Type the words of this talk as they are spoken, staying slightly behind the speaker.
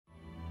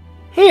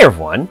Hey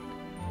everyone,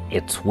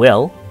 it's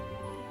Will,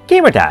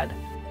 Gamer Dad,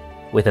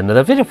 with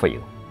another video for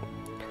you.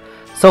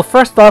 So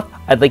first off,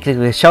 I'd like to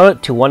give a shout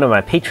out to one of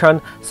my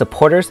Patreon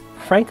supporters,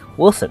 Frank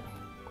Wilson.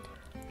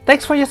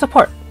 Thanks for your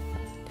support.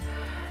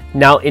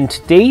 Now in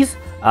today's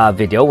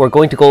video, we're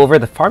going to go over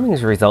the farming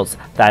results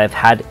that I've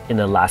had in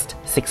the last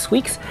 6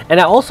 weeks, and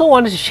I also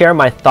wanted to share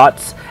my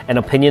thoughts and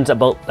opinions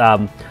about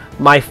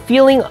my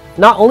feeling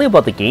not only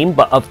about the game,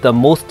 but of the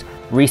most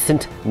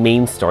recent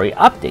main story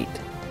update.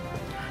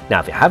 Now,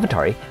 if you haven't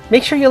already,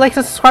 make sure you like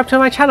and subscribe to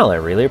my channel. I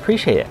really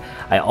appreciate it.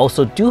 I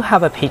also do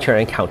have a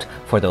Patreon account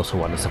for those who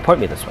want to support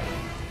me this way.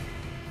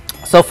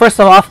 So first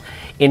off,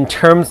 in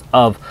terms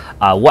of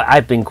what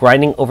I've been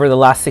grinding over the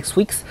last 6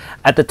 weeks,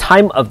 at the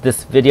time of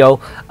this video,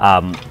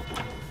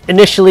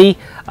 initially,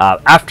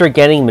 after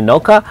getting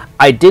Minoka,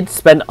 I did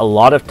spend a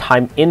lot of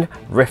time in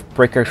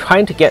Riftbreaker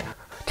trying to get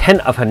 10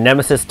 of her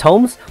Nemesis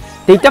tomes.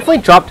 They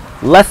definitely dropped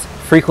less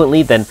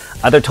frequently than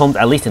other tomes,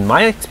 at least in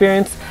my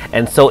experience,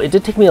 and so it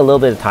did take me a little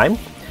bit of time.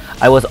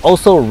 I was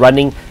also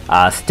running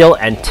still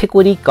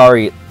Antiquity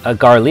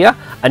Garlia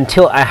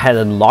until I had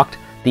unlocked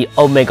the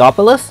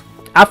Omegopolis,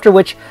 after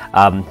which,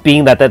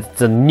 being that that's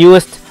the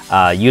newest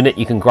unit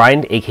you can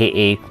grind,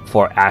 aka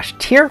for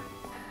Ashtear,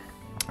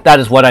 that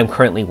is what I'm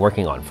currently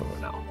working on for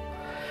now.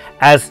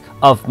 As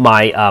of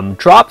my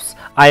drops,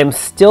 I am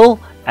still,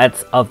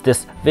 as of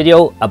this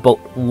video, about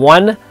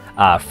 1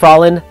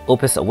 Fraulein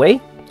Opus away.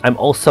 I'm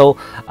also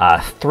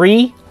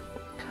 3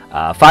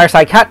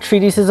 Fireside Cat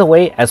treatises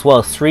away, as well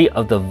as 3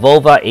 of the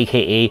Vulva,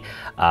 aka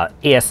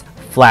AS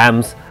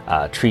Flam's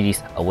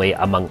treatise away,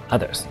 among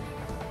others.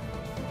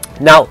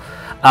 Now,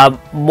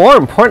 more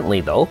importantly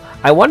though,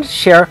 I wanted to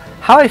share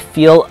how I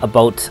feel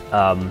about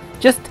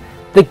just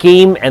the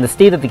game and the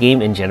state of the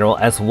game in general,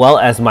 as well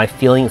as my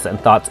feelings and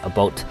thoughts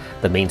about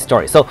the main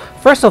story. So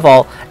first of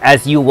all,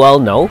 as you well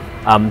know,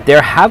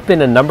 there have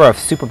been a number of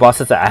super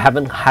bosses that I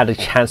haven't had a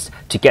chance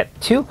to get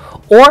to,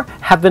 or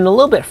have been a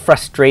little bit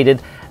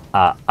frustrated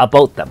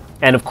about them.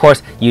 And of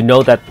course, you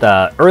know that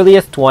the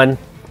earliest one,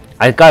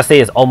 I gotta say,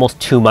 is almost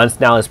 2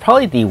 months now, is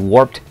probably the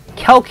Warped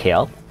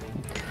Kelkale,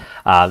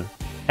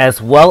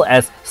 as well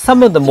as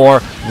some of the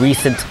more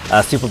recent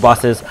super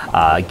bosses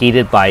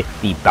gated by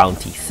the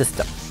bounty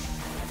system.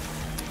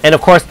 And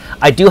of course,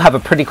 I do have a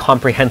pretty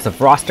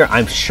comprehensive roster.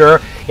 I'm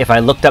sure if I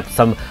looked up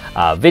some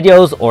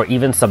videos or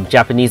even some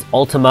Japanese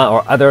Ultima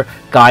or other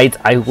guides,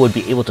 I would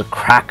be able to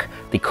crack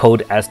the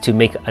code as to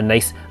make a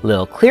nice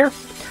little clear.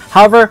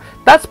 However,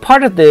 that's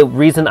part of the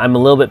reason I'm a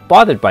little bit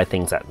bothered by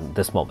things at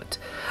this moment.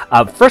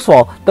 First of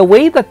all, the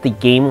way that the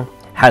game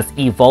has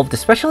evolved,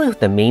 especially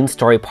with the main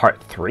story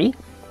part 3,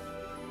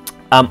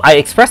 I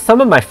expressed some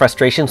of my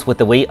frustrations with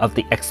the way of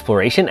the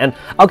exploration, and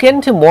I'll get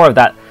into more of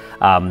that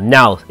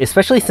now,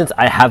 especially since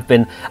I have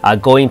been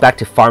going back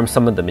to farm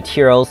some of the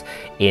materials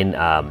in,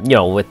 you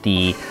know, with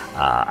the,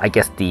 I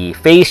guess, the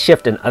phase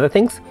shift and other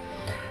things.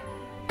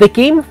 The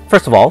game,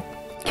 first of all,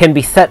 can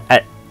be set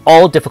at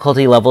all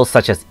difficulty levels,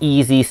 such as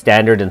easy,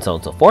 standard, and so on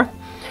and so forth.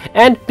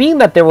 And being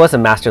that there was a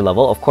master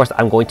level, of course,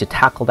 I'm going to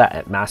tackle that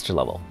at master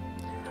level.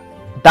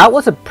 That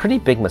was a pretty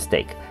big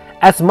mistake.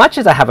 As much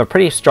as I have a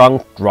pretty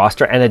strong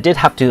roster, and I did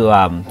have to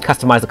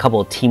customize a couple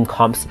of team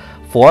comps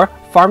for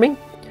farming,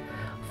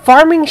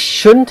 farming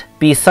shouldn't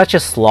be such a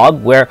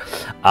slog where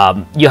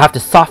you have to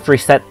soft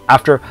reset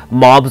after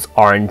mobs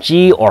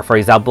RNG, or for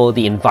example,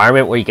 the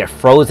environment where you get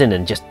frozen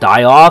and just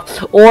die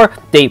off, or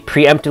they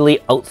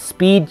preemptively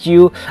outspeed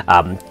you,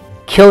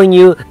 killing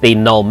you, they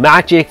null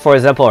magic, for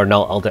example, or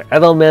null other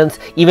elements.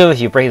 Even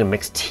if you bring a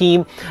mixed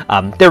team,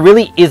 there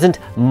really isn't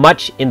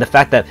much in the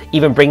fact that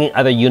even bringing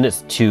other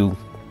units to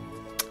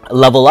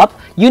level up,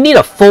 you need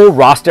a full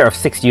roster of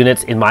 6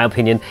 units, in my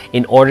opinion,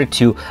 in order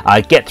to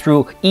get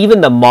through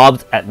even the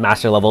mobs at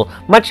master level,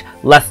 much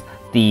less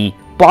the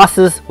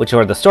bosses, which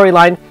are the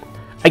storyline.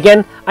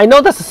 Again, I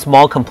know that's a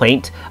small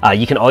complaint,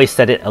 you can always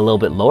set it a little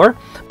bit lower,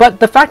 but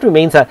the fact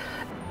remains that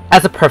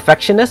as a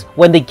perfectionist,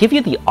 when they give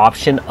you the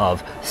option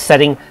of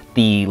setting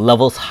the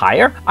levels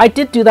higher, I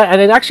did do that, and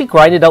it actually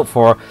grinded out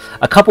for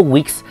a couple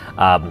weeks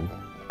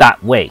that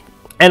way.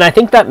 And I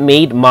think that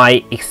made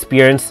my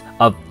experience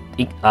of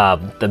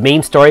the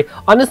main story,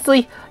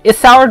 honestly, it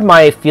soured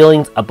my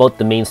feelings about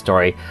the main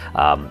story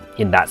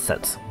in that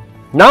sense.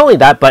 Not only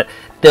that, but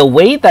the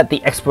way that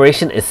the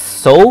exploration is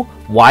so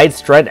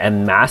widespread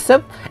and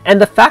massive,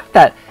 and the fact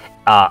that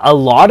a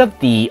lot of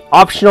the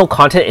optional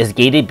content is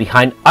gated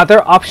behind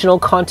other optional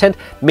content,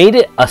 made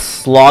it a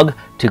slog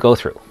to go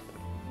through.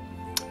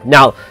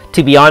 Now,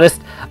 to be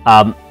honest,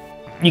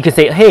 you can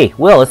say, hey,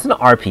 Will, it's an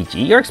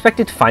RPG, you're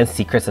expected to find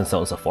secrets and so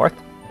on and so forth.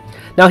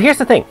 Now, here's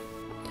the thing.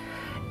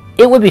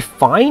 It would be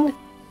fine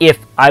if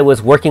I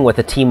was working with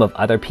a team of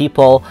other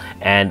people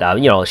and,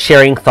 you know,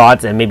 sharing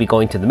thoughts and maybe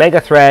going to the mega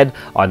thread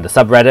on the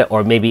subreddit,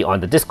 or maybe on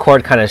the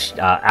Discord, kind of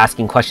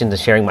asking questions and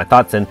sharing my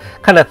thoughts and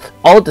kind of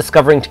all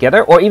discovering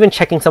together, or even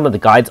checking some of the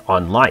guides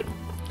online.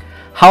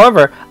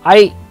 However,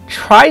 I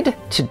tried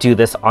to do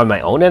this on my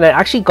own, and I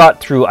actually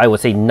got through, I would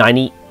say,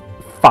 95%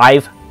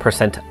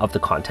 of the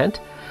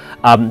content.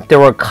 There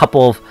were a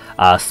couple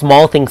of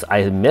small things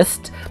I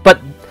missed, but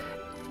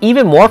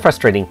even more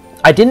frustrating,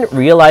 I didn't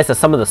realize that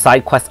some of the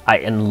side quests I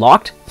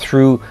unlocked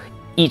through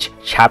each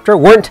chapter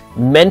weren't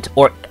meant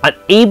or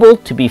unable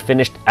to be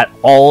finished at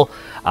all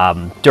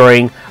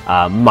during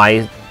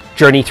my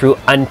journey through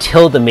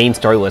until the main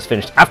story was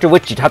finished, after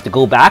which you'd have to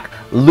go back,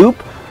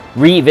 loop,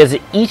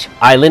 revisit each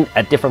island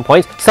at different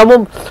points. Some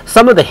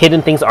of the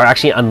hidden things are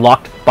actually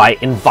unlocked by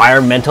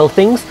environmental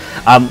things,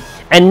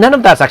 and none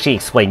of that's actually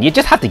explained. You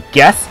just have to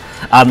guess.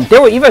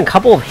 There were even a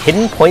couple of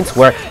hidden points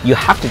where you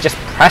have to just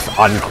press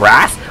on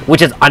grass,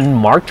 which is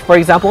unmarked, for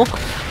example.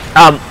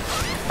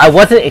 I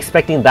wasn't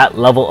expecting that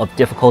level of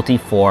difficulty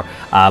for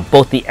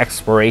both the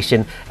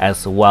exploration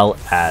as well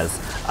as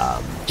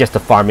just the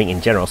farming in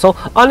general. So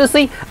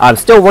honestly, I'm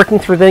still working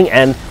through things,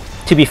 and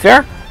to be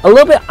fair, a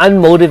little bit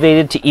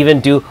unmotivated to even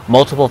do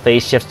multiple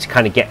phase shifts to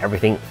kind of get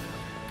everything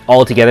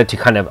all together to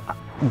kind of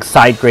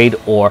side grade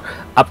or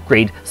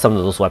upgrade some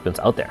of those weapons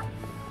out there.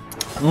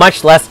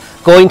 Much less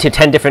going to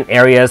 10 different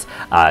areas,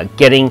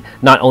 getting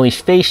not only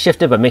phase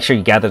shifted, but make sure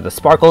you gather the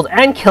sparkles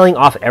and killing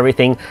off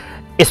everything,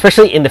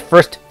 especially in the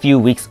first few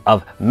weeks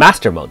of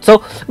Master Mode.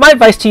 So my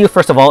advice to you,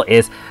 first of all,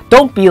 is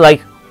don't be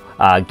like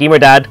Gamer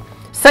Dad.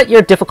 Set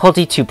your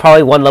difficulty to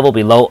probably 1 level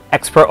below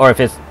Expert, or if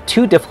it's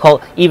too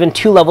difficult, even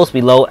 2 levels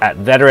below at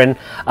Veteran.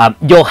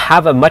 You'll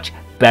have a much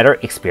better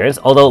experience,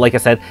 although, like I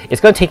said, it's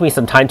going to take me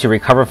some time to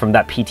recover from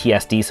that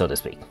PTSD, so to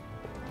speak.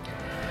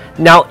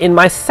 Now, in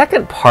my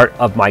second part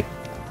of my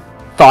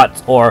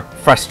thoughts or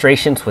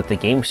frustrations with the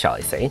game, shall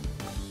I say,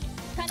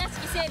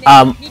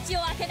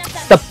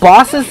 the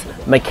boss's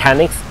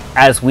mechanics,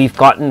 as we've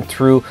gotten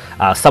through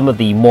some of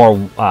the more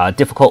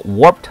difficult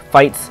warped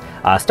fights,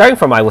 starting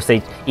from, I would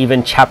say,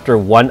 even chapter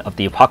 1 of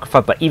the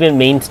Apocrypha, but even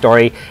main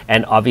story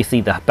and obviously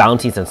the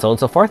bounties and so on and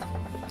so forth.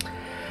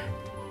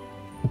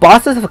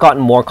 Bosses have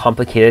gotten more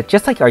complicated,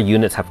 just like our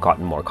units have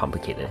gotten more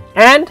complicated.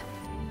 And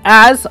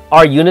as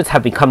our units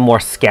have become more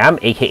scam,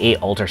 aka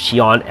Alter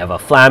Xion, Eva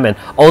Flam, and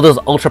all those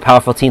ultra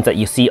powerful teams that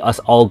you see us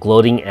all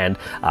gloating and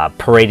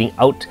parading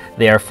out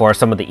there for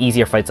some of the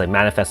easier fights like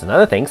Manifest and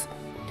other things,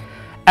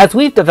 as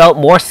we've developed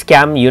more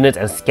scam units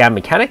and scam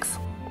mechanics,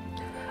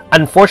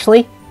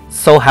 unfortunately,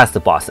 so has the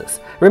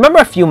bosses. Remember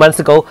a few months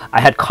ago, I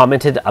had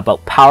commented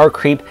about power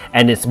creep,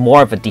 and it's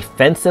more of a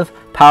defensive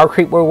power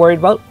creep we're worried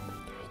about?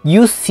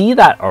 You see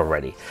that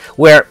already,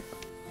 where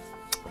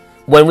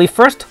when we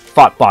first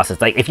fought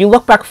bosses, like if you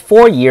look back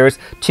 4 years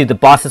to the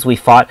bosses we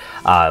fought,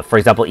 for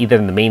example, either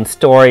in the main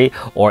story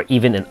or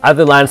even in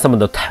other lands, some of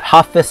the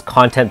toughest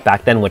content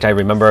back then, which I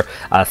remember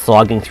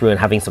slogging through and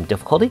having some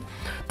difficulty,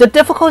 the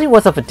difficulty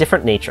was of a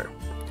different nature.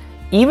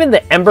 Even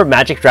the Ember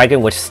Magic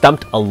Dragon, which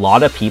stumped a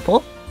lot of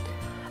people,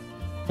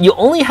 you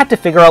only had to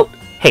figure out,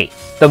 hey,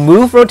 the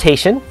move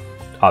rotation,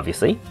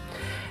 obviously,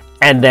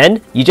 and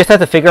then you just have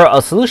to figure out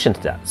a solution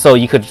to that. So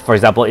you could, for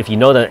example, if you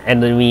know the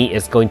enemy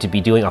is going to be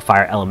doing a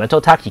fire elemental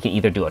attack, you can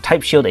either do a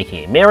type shield,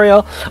 aka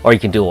Mario, or you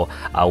can do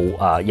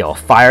a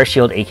fire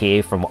shield,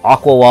 aka from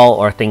Aqua Wall,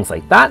 or things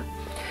like that.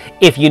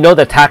 If you know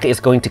the attack is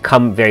going to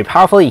come very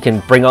powerfully, you can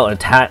bring out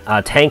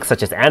a tank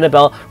such as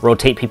Annabelle,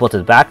 rotate people to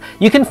the back.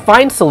 You can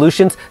find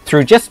solutions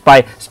through just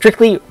by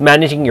strictly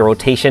managing your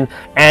rotation,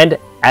 and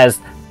as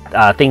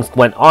things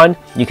went on,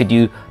 you could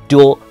do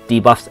dual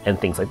debuffs and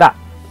things like that.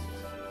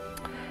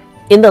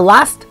 In the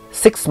last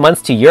 6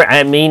 months to a year,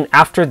 I mean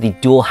after the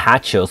dual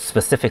hatchos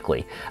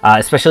specifically,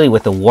 especially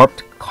with the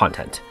warped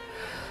content,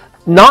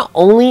 not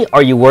only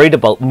are you worried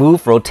about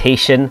move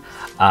rotation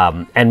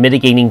and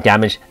mitigating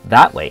damage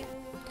that way,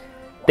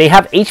 they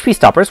have HP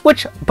stoppers,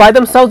 which by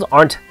themselves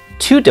aren't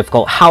too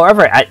difficult.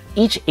 However, at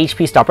each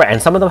HP stopper,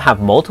 and some of them have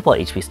multiple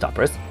HP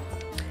stoppers,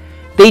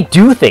 they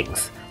do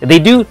things. They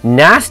do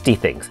nasty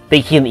things.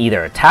 They can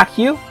either attack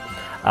you,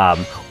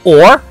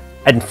 or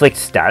inflict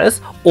status,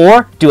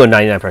 or do a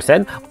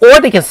 99%, or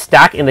they can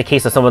stack in the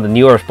case of some of the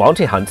newer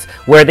bounty hunts,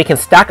 where they can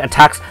stack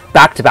attacks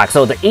back to back.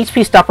 So the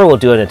HP stopper will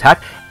do an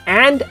attack,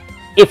 and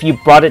if you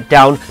brought it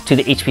down to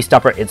the HP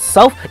stopper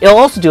itself, it'll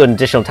also do an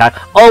additional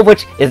attack, all of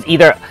which is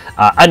either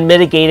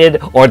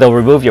unmitigated, or they'll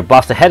remove your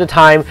buffs ahead of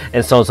time,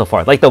 and so on and so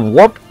forth. Like the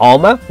Warped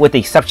Alma, with the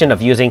exception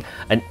of using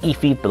an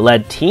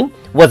Efi-led team,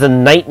 was a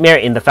nightmare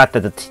in the fact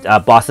that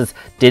the bosses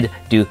did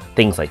do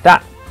things like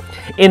that.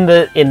 In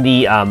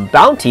the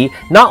bounty,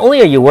 not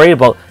only are you worried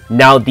about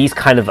now these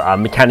kind of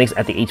mechanics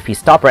at the HP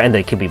stopper, and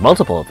there can be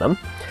multiple of them,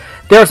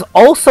 there's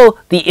also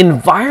the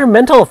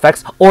environmental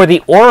effects, or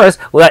the auras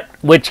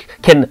which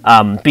can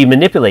be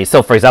manipulated.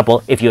 So for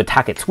example, if you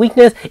attack its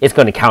weakness, it's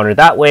going to counter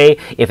that way.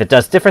 If it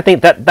does different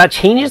things, that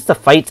changes the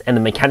fights and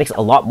the mechanics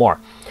a lot more.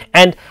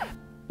 And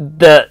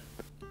the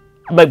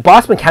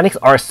boss mechanics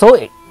are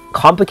so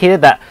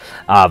complicated that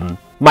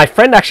my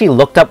friend actually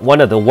looked up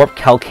one of the Warp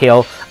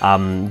Calcale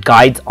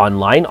guides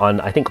online on,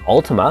 I think,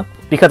 Ultima,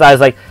 because I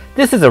was like,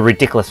 this is a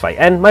ridiculous fight.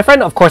 And my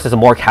friend, of course, is a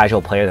more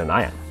casual player than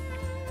I am.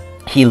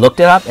 He looked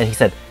it up and he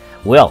said,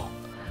 Will,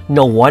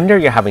 no wonder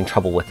you're having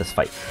trouble with this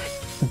fight.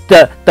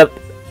 The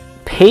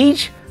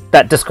page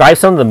that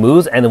describes some of the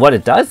moves and what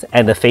it does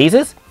and the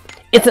phases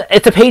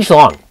it's a page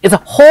long. It's a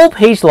whole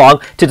page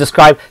long to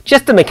describe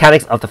just the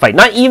mechanics of the fight.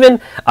 Not even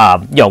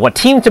what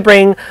team to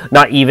bring,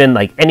 not even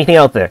like anything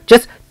out there.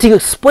 Just to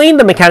explain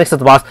the mechanics of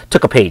the boss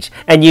took a page.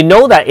 And you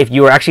know that if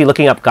you were actually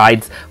looking up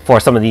guides for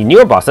some of the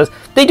newer bosses,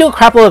 they do a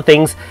crap load of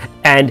things.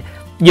 And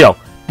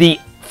the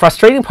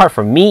frustrating part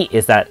for me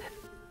is that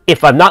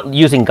if I'm not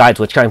using guides,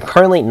 which I'm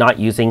currently not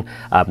using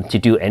to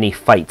do any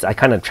fights, I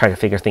kind of try to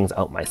figure things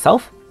out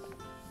myself.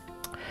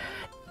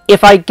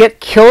 If I get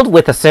killed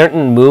with a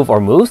certain move or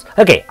moves,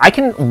 okay, I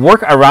can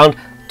work around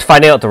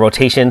finding out the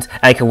rotations, and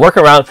I can work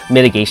around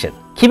mitigation.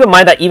 Keep in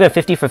mind that even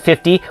 50 for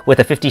 50 with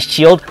a 50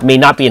 shield may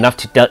not be enough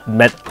to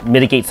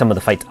mitigate some of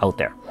the fights out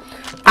there.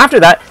 After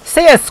that,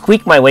 say I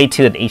squeak my way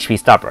to an HP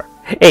stopper.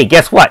 Hey,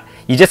 guess what?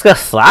 You just got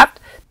slapped,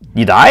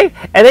 you die,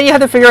 and then you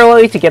have to figure out a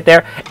way to get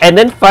there, and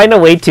then find a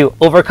way to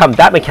overcome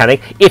that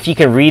mechanic if you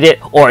can read it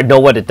or know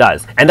what it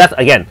does. And that's,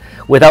 again,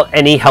 without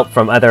any help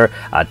from other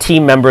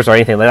team members or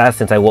anything like that,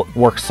 since I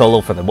work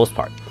solo for the most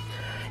part.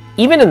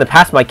 Even in the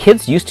past, my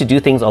kids used to do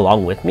things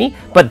along with me,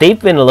 but they've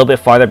been a little bit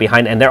farther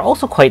behind, and they're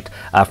also quite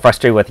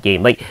frustrated with the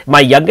game. Like, my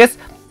youngest,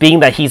 being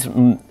that he's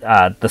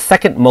the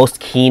second most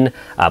keen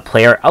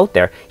player out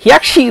there, he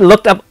actually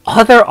looked up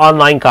other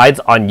online guides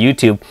on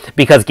YouTube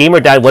because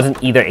GamerDad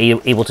wasn't either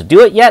able to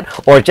do it yet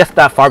or just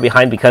that far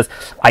behind because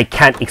I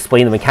can't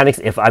explain the mechanics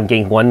if I'm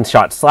getting one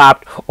shot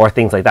slapped or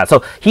things like that.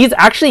 So he's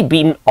actually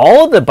beaten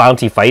all the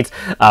bounty fights,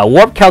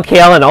 Warp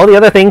Calcale and all the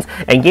other things,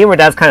 and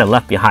GamerDad's kind of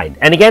left behind.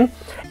 And again,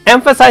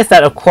 emphasize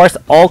that, of course,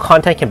 all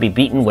content can be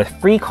beaten with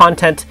free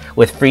content,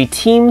 with free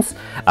teams.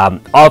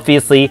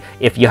 Obviously,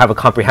 if you have a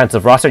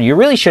comprehensive roster, you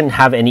really shouldn't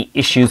have any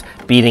issues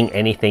beating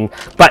anything.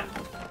 But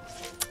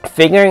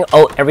figuring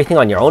out everything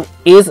on your own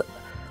is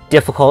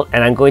difficult,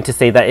 and I'm going to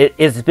say that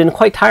it's been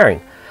quite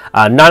tiring.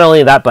 Not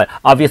only that, but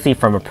obviously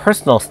from a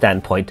personal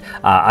standpoint,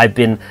 I've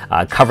been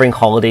covering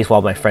holidays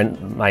while my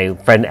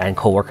friend and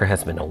coworker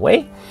has been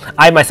away.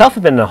 I myself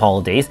have been on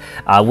holidays,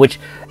 which,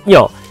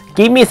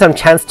 gave me some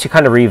chance to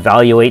kind of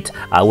reevaluate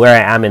where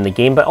I am in the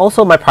game, but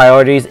also my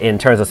priorities in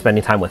terms of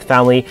spending time with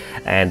family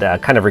and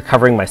kind of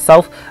recovering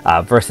myself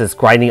versus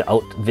grinding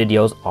out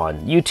videos on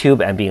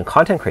YouTube and being a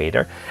content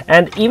creator,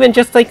 and even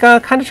just like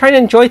kind of trying to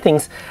enjoy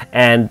things.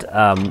 And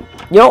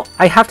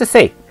I have to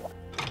say,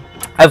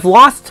 I've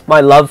lost my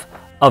love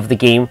of the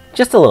game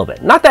just a little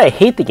bit. Not that I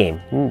hate the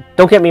game,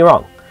 don't get me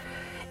wrong.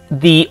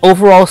 The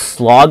overall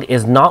slog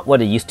is not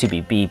what it used to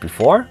be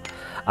before.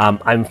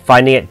 I'm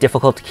finding it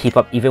difficult to keep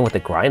up even with the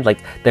grind. Like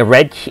the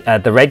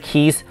red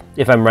keys,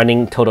 if I'm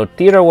running Total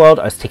Theater World,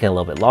 is taking a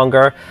little bit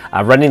longer.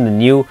 Running the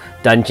new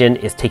dungeon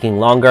is taking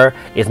longer.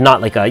 It's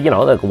not like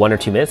like 1 or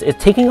 2 minutes.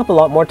 It's taking up a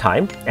lot more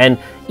time. And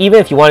even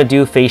if you want to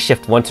do phase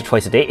shift once or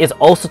twice a day, it's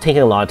also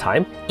taking a lot of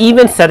time.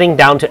 Even setting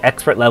down to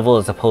expert level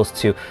as opposed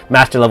to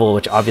master level,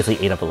 which obviously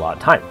ate up a lot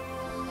of time.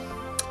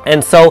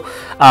 And so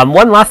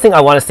one last thing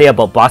I want to say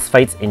about boss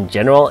fights in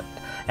general,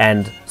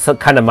 and so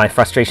kind of my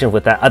frustration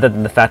with that, other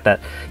than the fact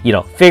that,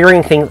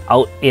 figuring things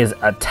out is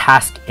a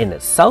task in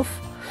itself.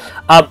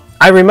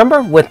 I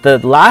remember with the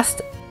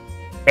last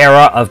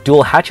era of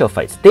dual Hacho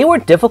fights, they were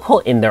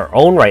difficult in their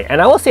own right,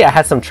 and I will say I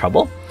had some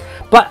trouble,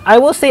 but I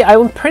will say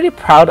I'm pretty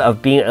proud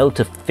of being able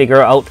to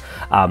figure out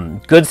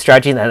good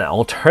strategies and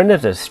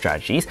alternative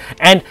strategies.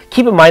 And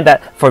keep in mind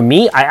that for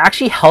me, I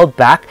actually held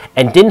back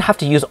and didn't have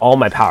to use all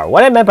my power.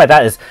 What I meant by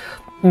that is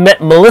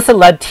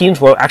Melissa-led teams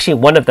were actually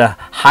one of the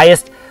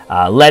highest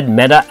led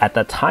meta at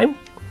that time.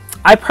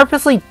 I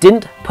purposely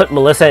didn't put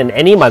Melissa in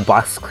any of my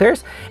boss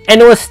clears,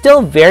 and it was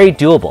still very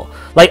doable.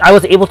 Like, I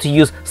was able to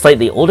use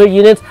slightly older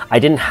units. I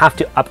didn't have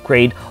to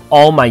upgrade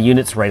all my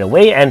units right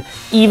away, and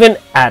even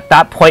at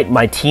that point,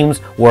 my teams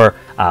were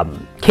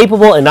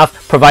capable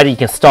enough, provided you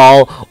can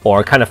stall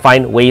or kind of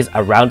find ways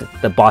around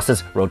the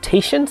boss's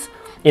rotations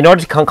in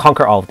order to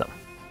conquer all of them.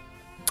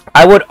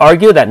 I would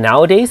argue that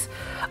nowadays,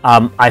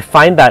 I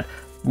find that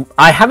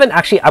I haven't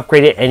actually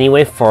upgraded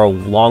anyway for a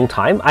long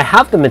time. I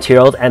have the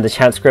materials and the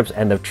chant scripts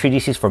and the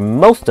treatises for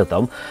most of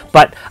them,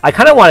 but I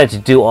kind of wanted to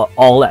do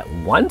all at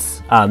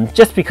once,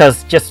 just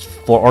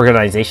for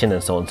organization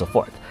and so on and so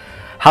forth.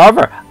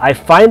 However, I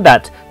find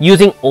that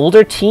using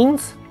older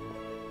teams,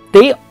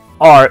 they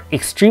are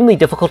extremely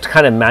difficult to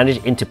kind of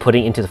manage into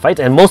putting into the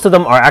fights, and most of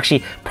them are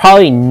actually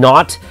probably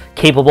not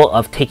capable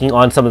of taking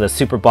on some of the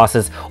super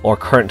bosses or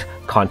current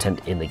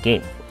content in the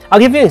game. I'll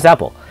give you an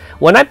example.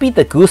 When I beat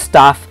the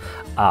Gustav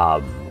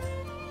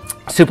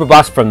super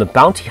boss from the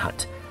bounty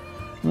hunt,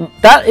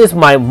 that is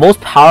my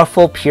most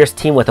powerful Pierce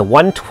team with a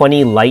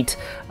 120 light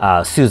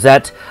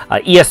Suzette,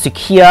 ES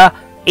Sukiya,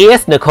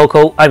 AS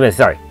Nakoko,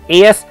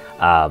 AS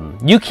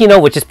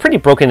Yukino, which is pretty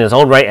broken in its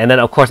own right, and then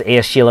of course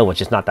AS Sheila,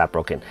 which is not that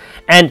broken.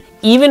 And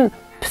even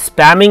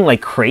spamming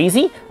like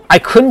crazy, I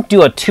couldn't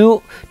do a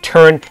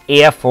 2-turn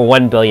AF for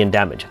 1 billion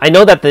damage. I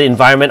know that the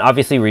environment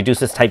obviously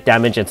reduces type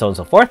damage and so on and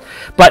so forth,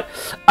 but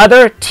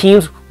other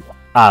teams,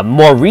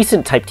 more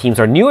recent type teams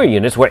or newer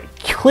units, were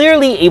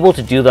clearly able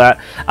to do that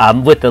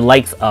with the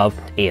likes of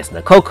AS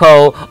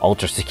Nakoko,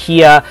 Ultra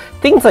Sukiya,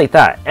 things like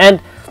that. And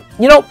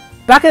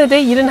back in the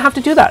day, you didn't have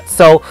to do that.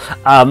 So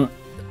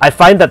I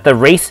find that the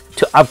race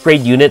to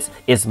upgrade units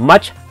is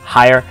much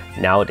higher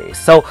nowadays.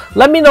 So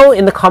let me know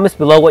in the comments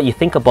below what you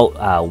think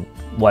about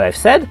what I've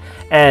said,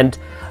 and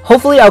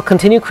hopefully I'll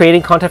continue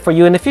creating content for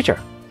you in the future.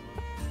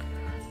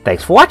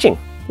 Thanks for watching.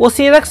 We'll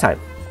see you next time.